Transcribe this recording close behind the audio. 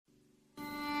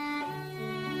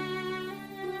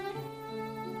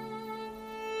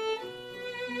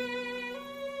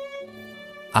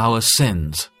Our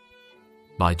Sins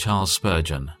by Charles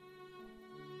Spurgeon.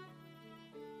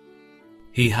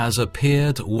 He has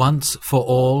appeared once for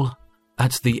all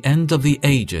at the end of the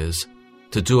ages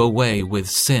to do away with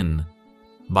sin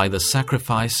by the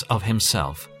sacrifice of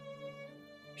himself.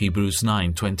 Hebrews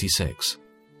 9:26.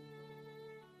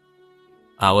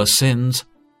 Our sins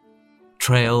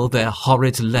trail their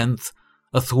horrid length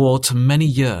athwart many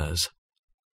years.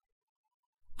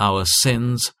 Our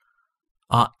sins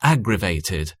are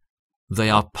aggravated, they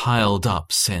are piled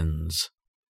up sins.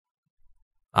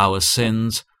 Our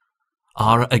sins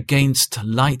are against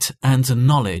light and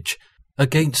knowledge,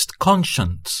 against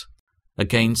conscience,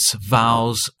 against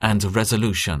vows and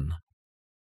resolution.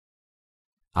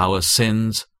 Our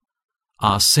sins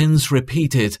are sins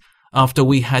repeated after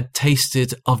we had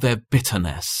tasted of their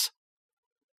bitterness.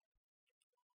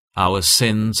 Our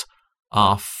sins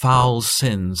are foul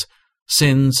sins,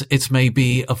 sins, it may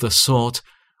be, of the sort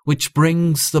which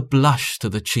brings the blush to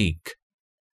the cheek.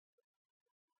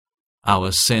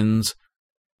 Our sins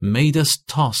made us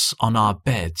toss on our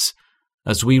beds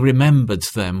as we remembered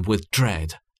them with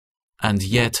dread, and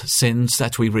yet sins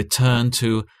that we return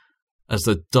to as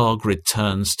the dog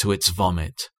returns to its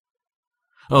vomit.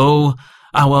 Oh,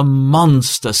 our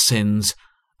monster sins,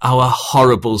 our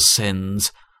horrible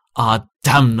sins, our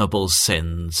damnable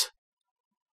sins!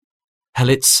 Hell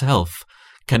itself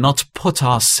cannot put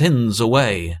our sins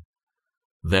away.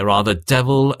 There are the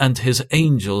devil and his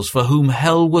angels for whom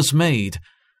hell was made,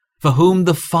 for whom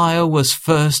the fire was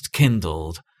first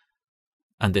kindled,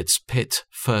 and its pit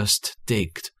first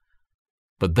digged.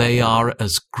 But they are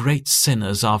as great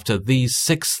sinners after these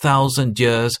 6,000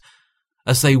 years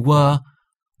as they were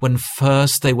when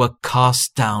first they were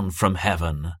cast down from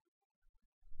heaven.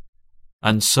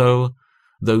 And so,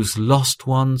 those lost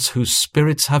ones whose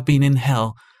spirits have been in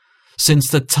hell since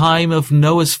the time of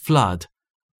Noah's flood,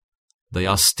 they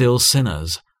are still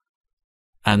sinners,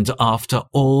 and after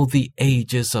all the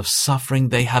ages of suffering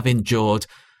they have endured,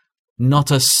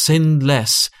 not a sin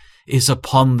less is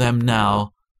upon them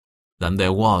now than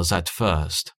there was at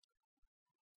first.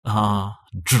 Ah,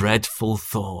 dreadful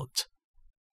thought!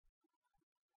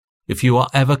 If you are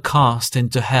ever cast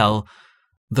into hell,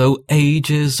 though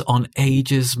ages on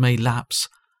ages may lapse,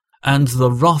 and the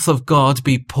wrath of God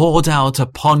be poured out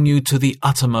upon you to the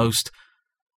uttermost,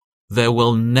 there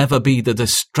will never be the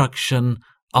destruction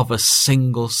of a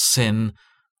single sin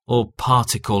or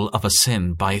particle of a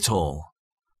sin by it all.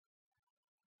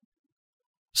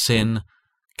 Sin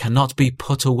cannot be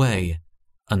put away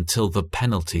until the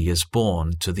penalty is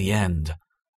borne to the end,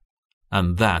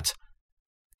 and that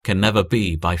can never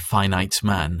be by finite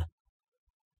man.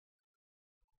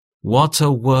 What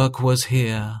a work was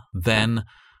here, then,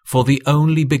 for the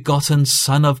only begotten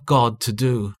Son of God to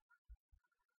do!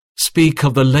 Speak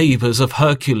of the labours of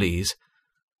Hercules.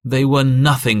 They were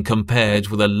nothing compared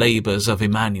with the labours of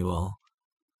Emmanuel.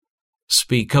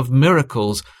 Speak of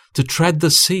miracles, to tread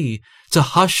the sea, to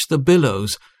hush the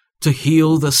billows, to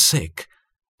heal the sick,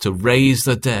 to raise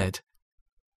the dead.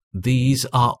 These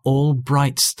are all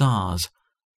bright stars,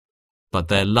 but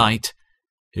their light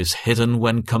is hidden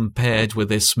when compared with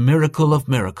this miracle of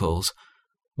miracles,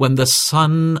 when the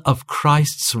Son of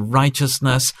Christ's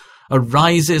righteousness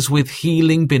arises with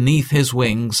healing beneath his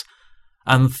wings,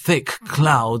 and thick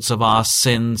clouds of our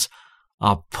sins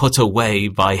are put away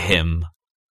by him.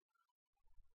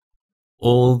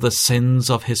 All the sins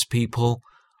of his people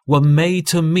were made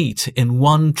to meet in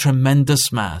one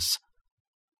tremendous mass.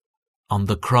 On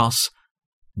the cross,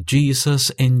 Jesus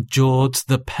endured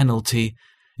the penalty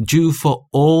due for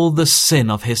all the sin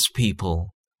of his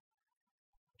people.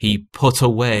 He put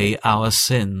away our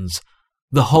sins,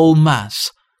 the whole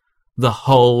mass, the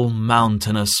whole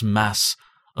mountainous mass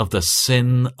of the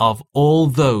sin of all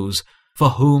those for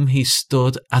whom he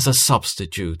stood as a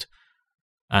substitute,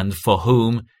 and for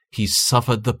whom he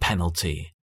suffered the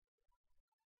penalty.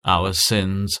 Our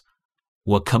sins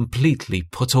were completely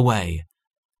put away,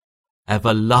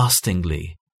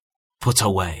 everlastingly put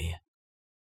away.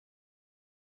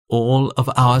 All of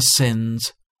our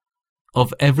sins,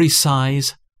 of every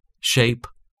size, shape,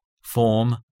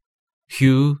 form,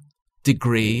 hue,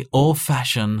 degree, or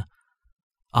fashion,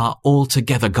 are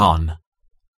altogether gone.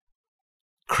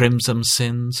 Crimson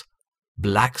sins,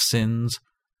 black sins,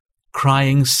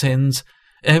 crying sins,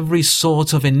 every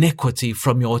sort of iniquity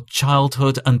from your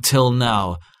childhood until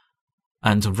now,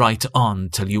 and right on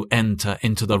till you enter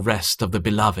into the rest of the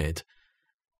beloved.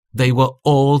 They were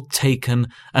all taken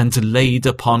and laid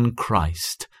upon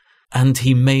Christ, and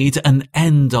he made an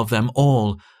end of them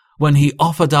all when he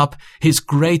offered up his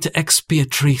great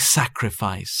expiatory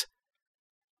sacrifice.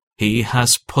 He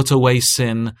has put away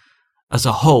sin as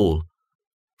a whole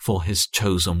for his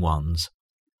chosen ones.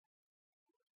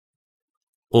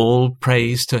 All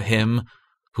praise to him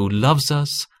who loves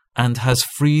us and has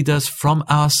freed us from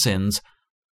our sins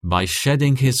by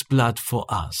shedding his blood for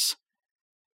us.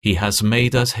 He has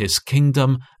made us his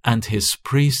kingdom and his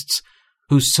priests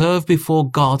who serve before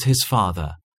God his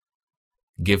Father.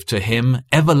 Give to him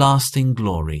everlasting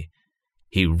glory.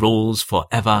 He rules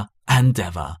forever and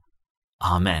ever.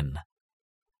 Amen.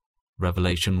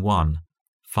 Revelation 1,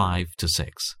 5-6.